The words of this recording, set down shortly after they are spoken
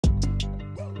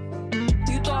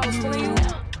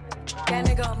That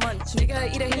nigga a munch.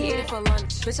 Nigga eat it, he ate it for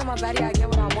lunch. Bitch on my body, I get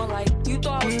what I want. Like, you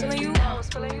thought I was feeling you?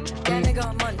 That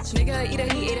nigga a munch. Nigga eat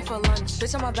it, he ate it for lunch.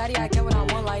 Bitch on my body, I get what I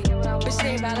want. Like, bitch, it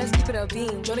ain't bad, let's keep it a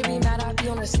beam. Don't even be mad, I be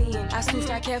on the scene. Ask who's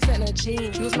fat, can't fit in a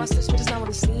jean. Use my stitch, but it's not what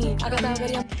it's seen. I got that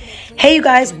ready. Hey you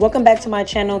guys, welcome back to my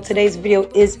channel. Today's video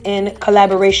is in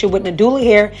collaboration with Nadula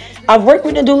Hair. I've worked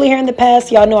with Nadula Hair in the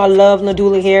past. Y'all know I love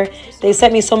Nadula Hair. They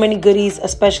sent me so many goodies,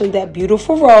 especially that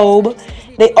beautiful robe.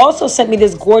 They also sent me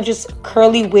this gorgeous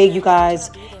curly wig, you guys.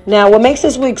 Now, what makes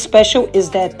this wig special is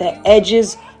that the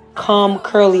edges come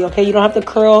curly, okay? You don't have to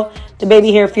curl the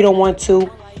baby hair if you don't want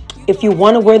to. If you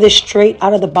want to wear this straight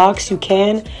out of the box, you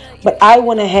can. But I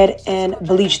went ahead and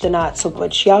bleached the knots. So,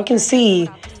 but y'all can see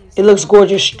it looks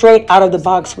gorgeous straight out of the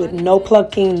box with no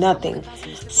plucking, nothing.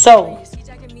 So,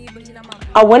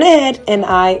 I went ahead and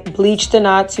I bleached the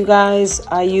knots, you guys.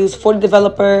 I used 40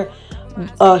 Developer,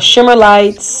 shimmer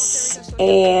lights,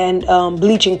 and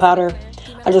bleaching powder.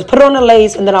 I just put it on the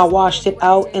lace and then I washed it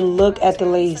out, and look at the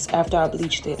lace after I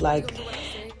bleached it. Like,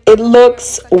 it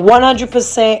looks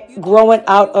 100% growing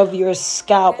out of your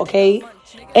scalp, okay?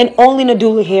 And only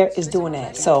Nadula Hair is doing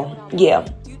that. So, yeah.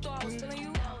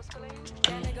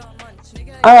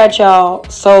 All right, y'all.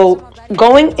 So,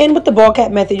 going in with the ball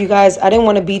cap method, you guys, I didn't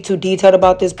want to be too detailed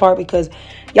about this part because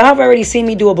y'all have already seen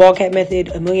me do a ball cap method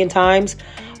a million times.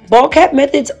 Ball cap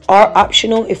methods are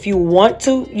optional. If you want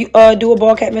to do a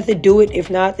ball cap method, do it. If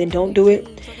not, then don't do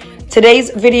it. Today's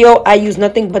video, I use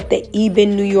nothing but the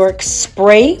Ebin New York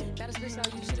spray.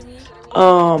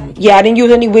 Yeah, I didn't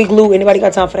use any wig glue. Anybody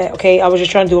got time for that? Okay, I was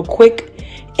just trying to do a quick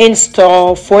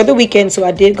install for the weekend, so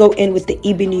I did go in with the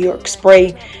Ebin New York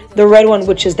spray, the red one,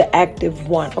 which is the active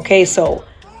one. Okay, so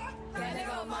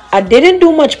I didn't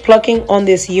do much plucking on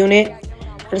this unit.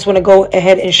 I just want to go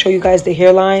ahead and show you guys the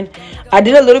hairline. I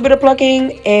did a little bit of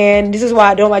plucking, and this is why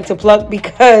I don't like to pluck,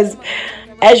 because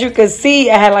as you can see,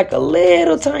 I had like a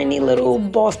little tiny little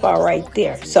ball spot right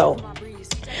there. So,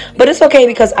 but it's okay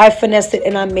because I finessed it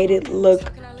and I made it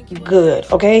look good,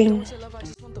 okay?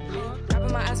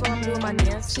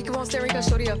 She keep on staring cause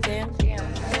shorty a fan.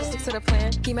 Stick to the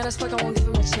plan. He mad as fuck, I won't give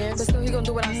him a chance. But still he gon'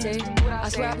 do what I say. I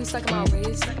swear I be stuck in my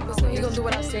ways. But still he gon' do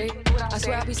what I say. I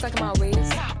swear I be stuck in my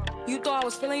ways. You thought I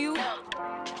was feeling you?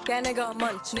 That nigga a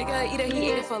munch. Nigga eat it,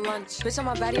 he ate it for lunch. Bitch on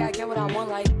my body, I get what I want.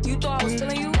 Like, you thought I was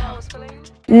feeling you?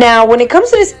 Now, when it comes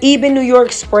to this Ebin New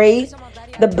York spray,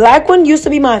 the black one used to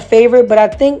be my favorite, but I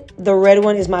think the red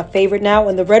one is my favorite now.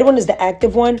 And the red one is the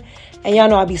active one. And y'all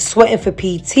know I be sweating for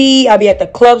PT. I be at the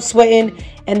club sweating.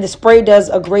 And the spray does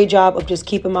a great job of just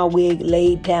keeping my wig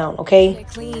laid down, okay?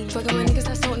 Saying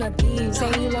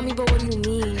you love me, but what do you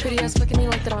mean? Pretty ass fucking me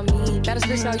like that on me. Baddest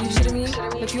bitch out, you shitting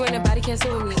me? If you ain't a body, can't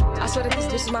sit with me. I swear that this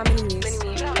bitch is my mini-me.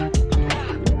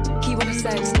 He wanna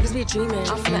sex, niggas be dreaming.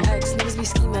 I'm from the X, niggas be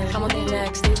scheming. I'm on their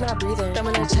necks, they's not breathing. I'm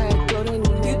in a check, bloating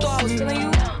me. You thought I was feeling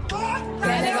you?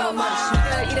 That nigga a munch.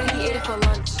 Nigga eat it, he ate it for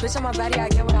lunch. Bitch on my body, I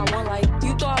get what I want. Like,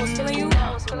 you thought I was feeling you?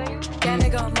 That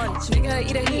nigga a munch. Nigga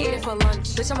eat it, he ate it for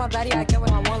lunch. Bitch on my body, I get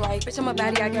what I want. Like, bitch on my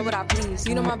body, I get what I please.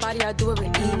 You know my body, I do it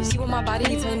with ease. See with my body,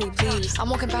 he telling me please. I'm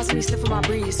walking past him, he sniffing my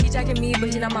breeze. He jacking me,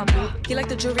 but he not my boo. He like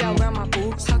the jewelry I wear on my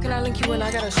boobs. How can I link you when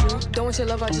I got a shoe? Don't want your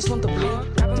love, I just want the blue.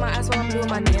 Wrapping my ass while I'm doing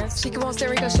my dance. She keep on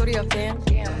staring cause shorty a fan.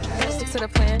 Stick to the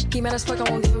plan. He mad as fuck, I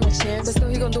won't give him a chance. But still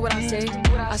he gon' do what I say.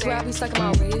 I swear I be stuck in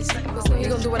my ways. But still he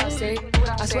gon' do what I say.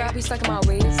 I swear I be stuck in my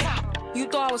ways. You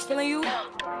thought I was feeling you?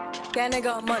 That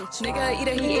nigga a munch. Nigga eat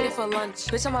it, he ate it for lunch.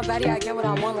 Bitch on my body, I get what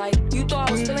I want. Like, you thought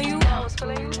I was feeling you?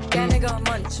 That nigga a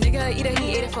munch. Nigga eat it,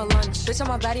 he ate it for lunch. Bitch on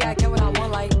my body, I get what I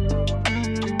want. Like,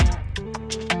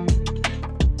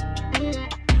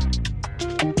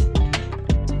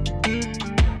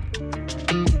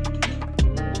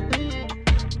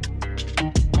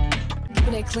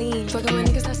 clean. Fucking with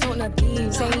niggas that's on the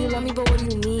beam. Saying you love me, but what do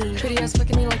you mean? Pretty ass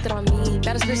fucking me like that on me.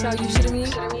 Baddest bitch out, you shitting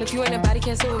me? If you ain't a body,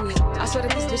 can't sit with me. I swear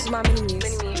that this bitch is my mini-me.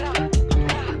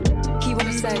 He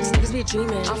wanna sex, niggas be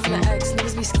dreaming. I'm from the X,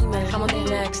 niggas be scheming. I'm on their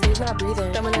necks, they's not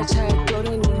breathing. I'm in a check,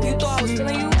 bloating me. You thought I was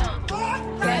feeling you?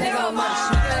 That nigga a munch.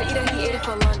 Nigga eat it, he ate it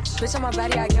for lunch. Bitch on my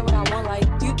body, I get what I want. Like,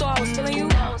 you thought I was feeling you?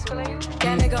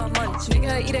 That nigga a munch.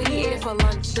 Nigga eat it, he ate it for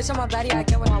lunch. Bitch on my body, I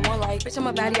get what I want. Like, bitch on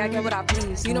my body, I get what I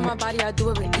please. You know my body, I do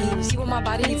it with ease. See with my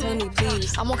body, he telling me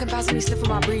please. I'm walking past him, he sniffing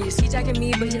my breeze. He jacking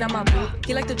me, but he not my boo.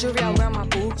 He like the jewelry I wear on my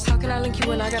boobs. How can I link you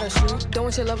when I got a shoe? Don't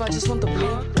want your love, I just want the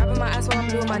blue. Wrapping my ass while I'm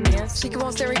doing my dance. She keep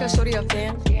on staring cause shorty a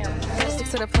fan. Stick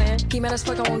to the plan. He mad as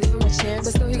fuck, I won't give him a chance.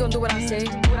 But still he gon' do what I say.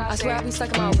 I swear I be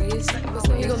stuck in my ways. But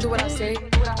still he gon' do what I say.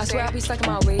 I swear I be stuck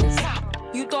in my ways.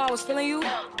 You thought I was feeling you?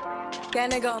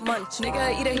 That nigga a munch.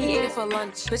 Nigga eat it, he ate it for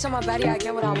lunch. Bitch on my body, I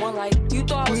get what I want. Like, you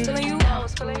thought I was feeling you?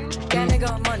 That nigga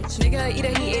nigga a munch. Nigga eat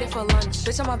it, he ate it for lunch.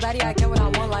 Bitch on my body, I get what I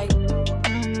want like.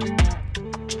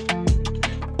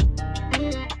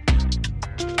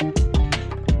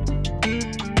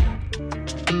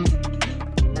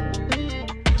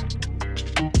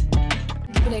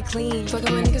 Clean.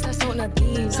 Fucking with niggas that's toting a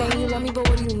beam. Saying you love me, but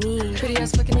what do you mean? Pretty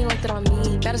ass fucking me like that on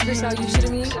me. Baddest bitch now, you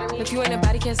shitting me? If you ain't a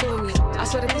baddie, can't sit with me. I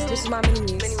swear that this bitch is my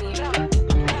mini-me's.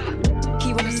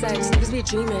 Keep on the sex, niggas be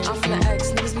dreaming. I'm from the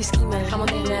X, niggas be scheming. I'm on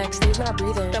their necks, niggas not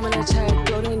breathing. Thumb in the check,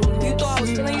 bloating in me. You thought I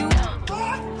was feeling you?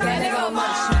 That nigga a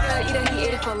munch. Nigga eat it, he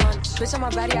ate it for lunch. Bitch on my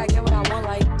body, I get what I want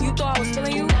like. You thought I was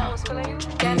feeling you?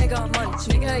 That nigga a munch.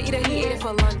 Nigga eat it, he ate it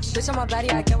for lunch. Bitch on my body,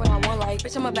 I get what I want like.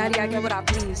 Bitch on my body, I get what I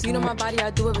please. You know my body, I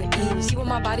do it with ease. See with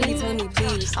my body, he telling me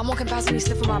please. I'm walking past him, he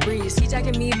sniffing my breeze. He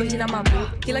jacking me, but he not my boo.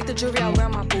 He like the jewelry I wear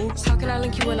on my boobs. How can I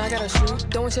link you when I got a shoe?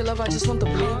 Don't want your love, I just want the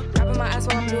blue. Grabbing my ass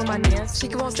while I'm doing my dance. She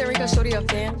keep on staring cause shorty a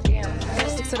fan. Gotta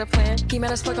stick to the plan. He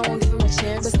mad as fuck, I won't give him a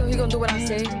chance. But still he gon' do what I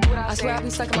say. I swear I be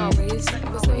stuck in my ways.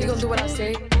 But still he gon' do what I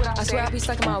say. I swear I be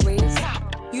stuck in my ways.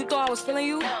 You thought I was feeling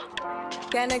you?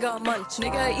 That nigga a munch.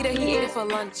 Nigga eat it, he ate it for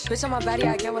lunch. Bitch on my body,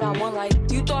 I get what I want like.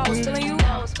 You thought I was feeling you?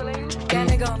 That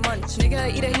nigga a munch.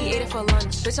 Nigga eat it, he ate it for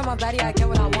lunch. Bitch on my body, I get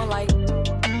what I want like.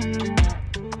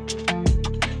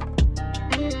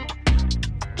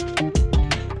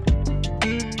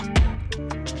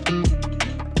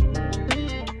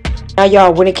 Now,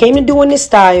 y'all, when it came to doing this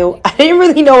style, I didn't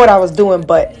really know what I was doing,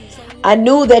 but I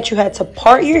knew that you had to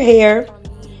part your hair,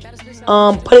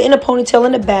 put it in a ponytail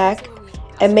in the back,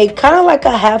 and make kind of like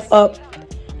a half up,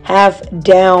 half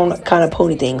down kind of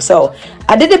pony thing. So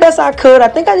I did the best I could. I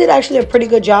think I did actually a pretty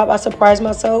good job. I surprised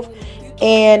myself.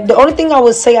 And the only thing I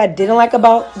would say I didn't like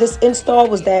about this install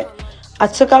was that I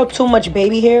took out too much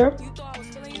baby hair.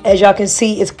 As y'all can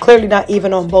see, it's clearly not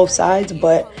even on both sides,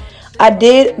 but I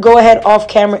did go ahead off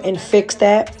camera and fix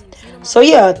that. So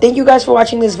yeah, thank you guys for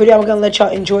watching this video. I'm gonna let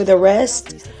y'all enjoy the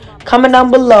rest. Comment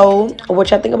down below what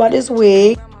y'all think about this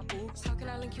wig.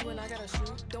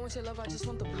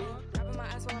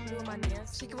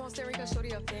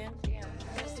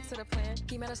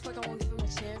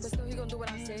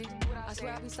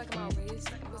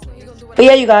 But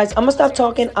yeah, you guys, I'm gonna stop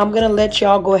talking. I'm gonna let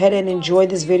y'all go ahead and enjoy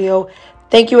this video.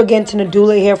 Thank you again to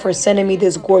Nadula here for sending me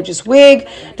this gorgeous wig.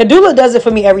 Nadula does it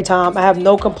for me every time. I have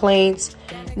no complaints,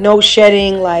 no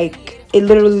shedding. Like, it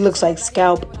literally looks like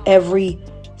scalp every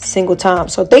single time.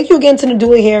 So thank you again to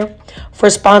Nadula here for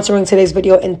sponsoring today's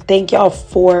video, and thank y'all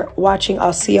for watching.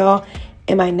 I'll see y'all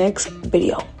in my next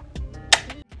video.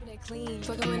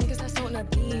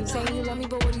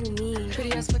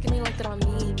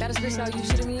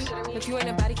 If you ain't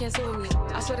a body, can't sit with me.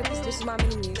 I swear that this bitch is my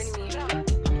mini-me's.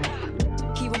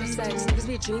 Keep on the sex, niggas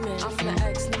be dreaming. I'm from the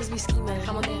X, niggas be scheming.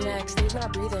 I'm on their necks, niggas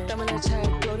not breathing. Thumb in the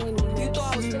check, bloating in me. You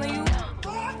thought I was feeling you?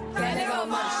 That nigga a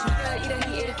munch. Nigga eat it,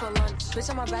 he ate it for lunch. Bitch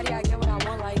on my body, I get what I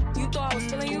want like. You thought I was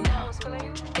feeling you?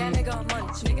 That nigga a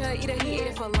munch. Nigga eat it, he ate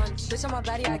it for lunch. Bitch on my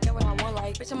body, I get what I want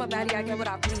like. Bitch on my body, I get what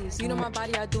I please. You know my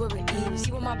body, I do it with ease.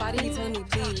 See with my body, he telling me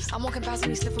please. I'm walking past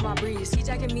him, he sniffing my breeze. He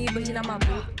jacking me, but he not my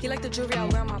boo. He like the jewelry I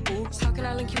wear on my boobs. How can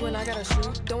I link you when I got a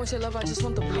shoe? Don't want your love, I just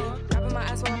want the blue. Grabbing my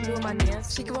ass while I'm doing my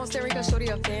dance. She keep on staring cause shorty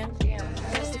a fan.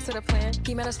 Gotta stick to the plan.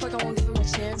 He mad as fuck, I won't give him a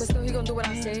chance. But still he gon' do what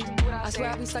I say. I swear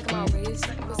I be stuck in my ways.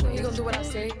 But still he gon' do what I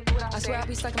say. I swear I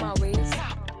be stuck in my ways.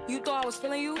 You thought I was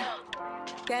feeling you?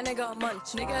 That nigga a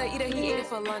munch. Nigga eat it, he ate it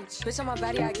for lunch. Bitch on my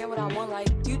body, I get what I want like.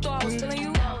 You thought I was feeling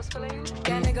you?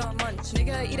 That nigga a munch.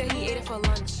 Nigga eat it, he ate it for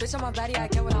lunch. Bitch on my body, I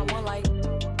get what I want like.